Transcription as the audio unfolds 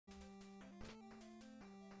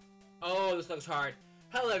Oh, this looks hard.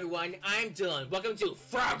 Hello everyone, I'm Dylan. Welcome to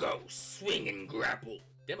Froggo Swing and Grapple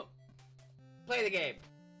demo. Play the game.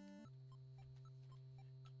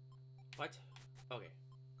 What? Okay.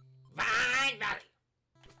 Vine Valley.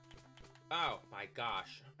 Oh my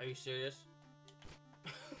gosh. Are you serious?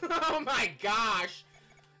 Oh my gosh.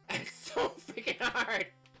 It's so freaking hard.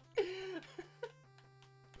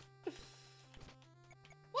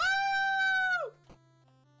 Woo!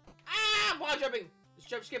 Ah, wall jumping. Let's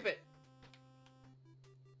jump skip it.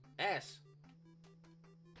 S.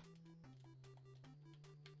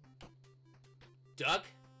 Duck?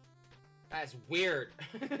 That's weird.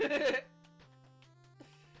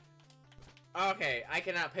 Okay, I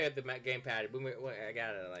cannot play with the gamepad. I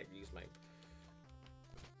gotta like use my.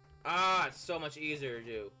 Ah, it's so much easier to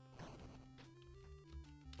do.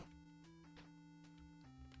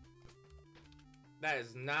 That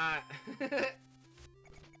is not.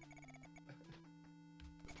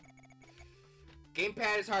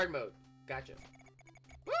 Gamepad is hard mode. Gotcha.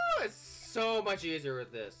 Woo! It's so much easier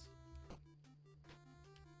with this.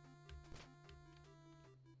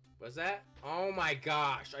 What's that? Oh my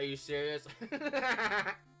gosh, are you serious?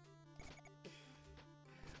 I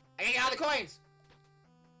can't get all the coins!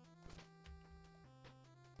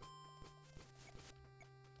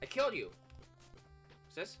 I killed you.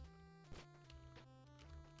 What's this?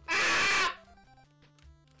 Ah!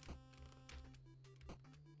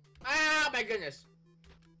 Ah, my goodness.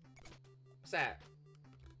 What's that?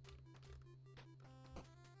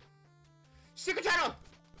 Secret channel!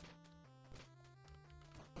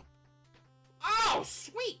 Oh,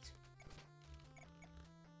 sweet!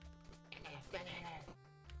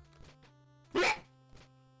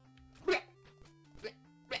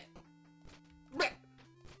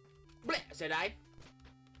 Said I?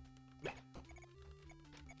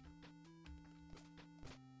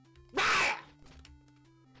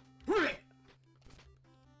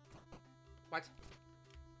 What?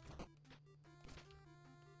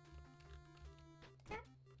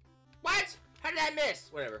 What? How did I miss?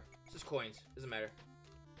 Whatever. It's just coins. Doesn't matter.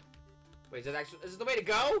 Wait, is that actually? Is this the way to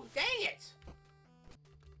go? Dang it!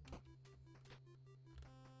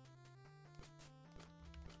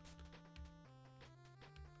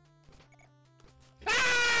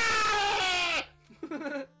 Ah!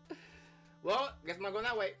 Well, guess I'm not going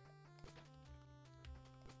that way.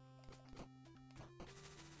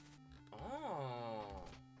 Oh.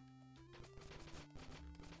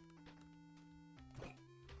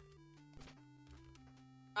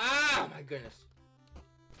 Oh my goodness.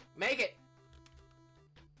 Make it.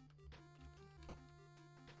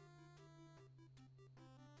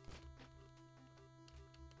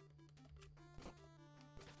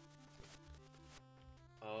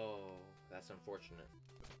 Oh, that's unfortunate.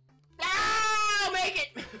 Ah, make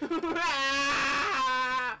it.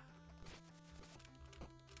 Ah!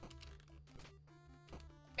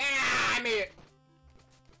 Ah, I made it.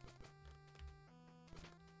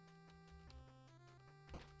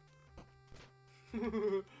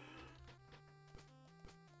 Woo!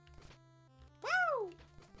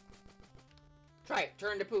 Try it.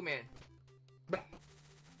 Turn to Pooh Man. Blah.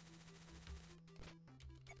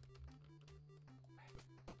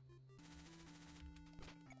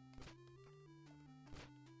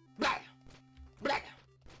 Blah. Blah.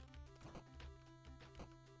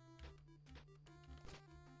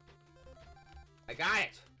 I got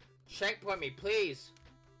it. Checkpoint me, please.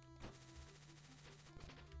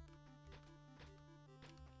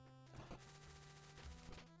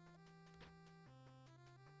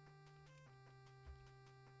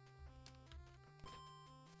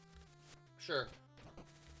 Sure.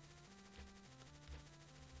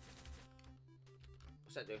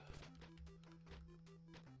 What's that do?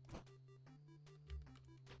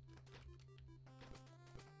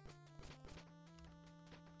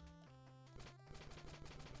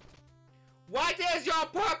 What is your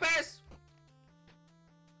purpose?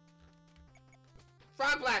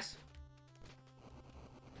 Frog blast.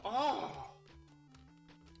 Oh.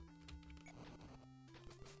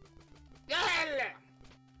 Yeah.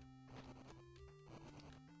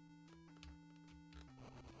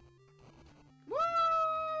 Woo!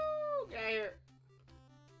 Get out of here.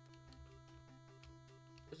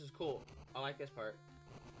 This is cool. I like this part.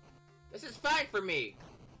 This is fine for me.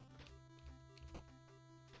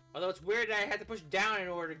 Although it's weird that I had to push down in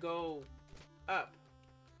order to go up.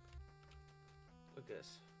 Look at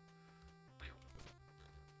this.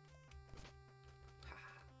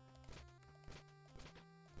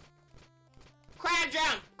 Crab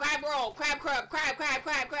jump! Crab roll! Crab crab! Crab crab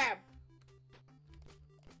crab crab!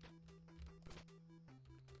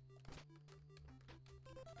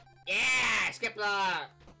 Yeah! Skip block!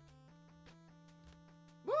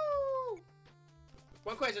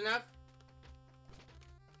 One coin's enough.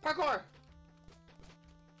 Parkour!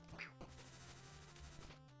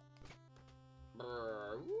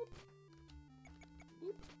 Brr, whoop.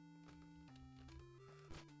 Whoop.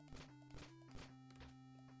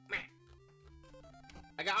 Meh.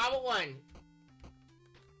 I got all but one.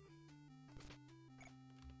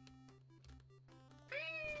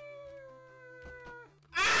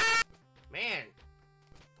 Ah! Man.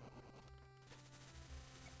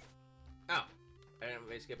 Oh. I didn't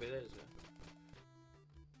really skip it.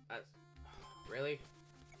 That's... Really?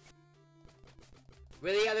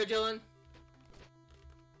 Really, other Dylan?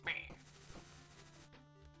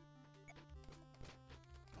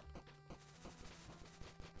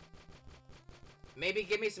 Maybe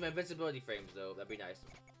give me some invincibility frames, though. That'd be nice.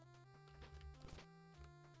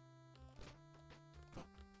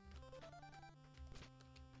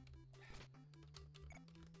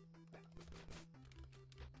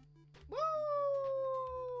 Woo!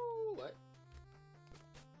 What?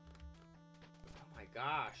 Oh my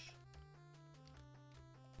gosh.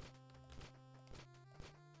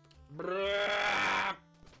 Bruh.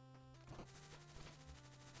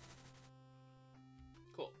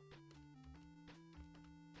 Cool.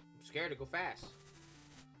 I'm scared to go fast.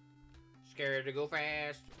 Scared to go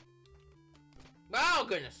fast. Oh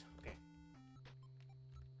goodness. Okay.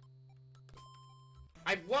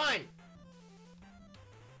 I've won.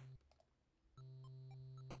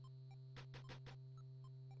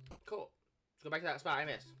 Cool. Let's go back to that spot I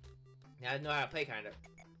missed. Now I know how to play, kind of.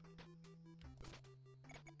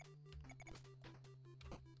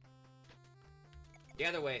 The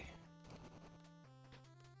other way.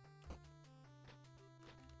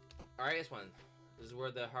 Alright, this one. This is where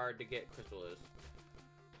the hard to get crystal is.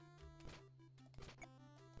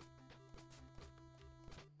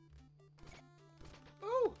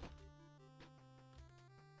 Ooh!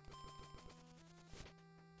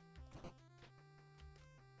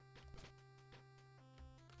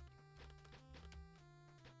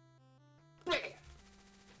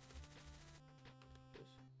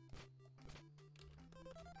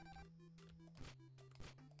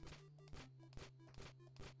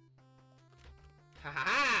 Ha ha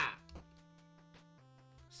ha!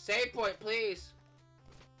 Save point, please.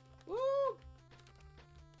 Woo!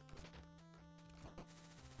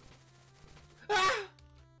 Ah!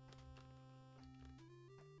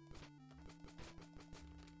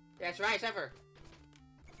 That's right, Zephyr.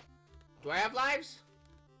 Do I have lives?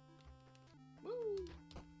 Woo!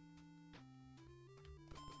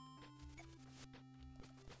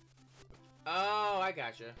 Oh, I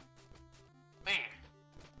gotcha. Man.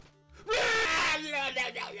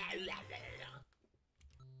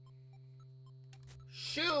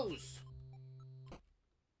 Shoes.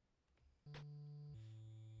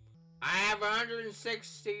 I have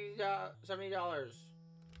 $170.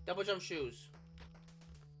 Double jump shoes.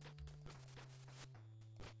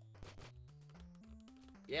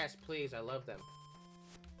 Yes, please. I love them.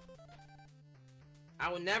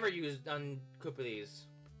 I will never use uncook these.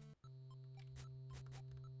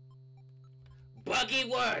 Buggy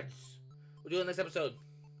words. We'll do it in the next episode.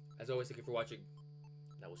 As always, thank you for watching.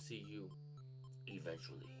 And I will see you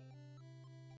eventually.